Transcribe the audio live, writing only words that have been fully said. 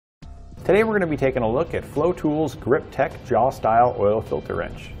Today we're going to be taking a look at FloTool's GRIPTECH Jaw Style Oil Filter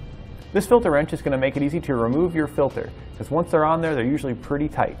Wrench. This filter wrench is going to make it easy to remove your filter, because once they're on there, they're usually pretty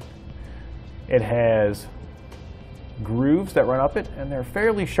tight. It has grooves that run up it, and they're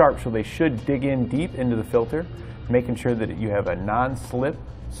fairly sharp, so they should dig in deep into the filter, making sure that you have a non-slip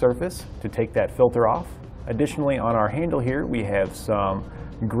surface to take that filter off. Additionally, on our handle here, we have some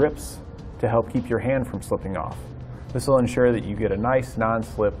grips to help keep your hand from slipping off. This will ensure that you get a nice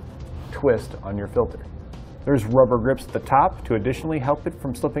non-slip twist on your filter. There's rubber grips at the top to additionally help it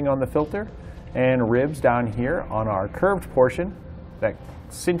from slipping on the filter, and ribs down here on our curved portion that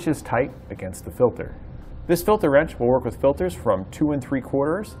cinches tight against the filter. This filter wrench will work with filters from 2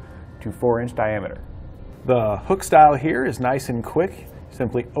 3/4 to 4-inch diameter. The hook style here is nice and quick.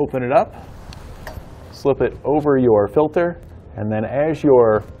 Simply open it up, slip it over your filter, and then as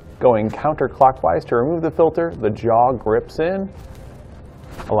you're going counterclockwise to remove the filter, the jaw grips in,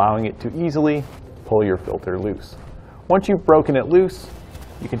 allowing it to easily pull your filter loose. Once you've broken it loose,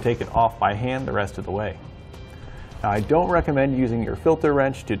 you can take it off by hand the rest of the way. Now, I don't recommend using your filter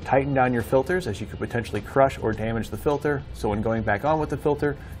wrench to tighten down your filters, as you could potentially crush or damage the filter, so when going back on with the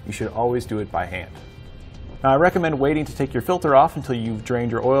filter, you should always do it by hand. Now, I recommend waiting to take your filter off until you've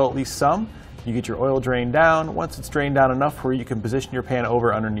drained your oil at least some. You get your oil drained down. Once it's drained down enough where you can position your pan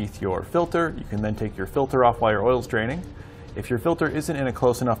over underneath your filter, you can then take your filter off while your oil's draining. If your filter isn't in a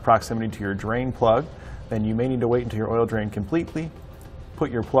close enough proximity to your drain plug, then you may need to wait until your oil drained completely, put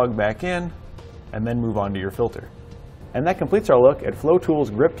your plug back in, and then move on to your filter. And that completes our look at FloTool's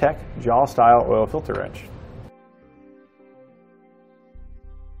GRIPTECH Jaw Style Oil Filter Wrench.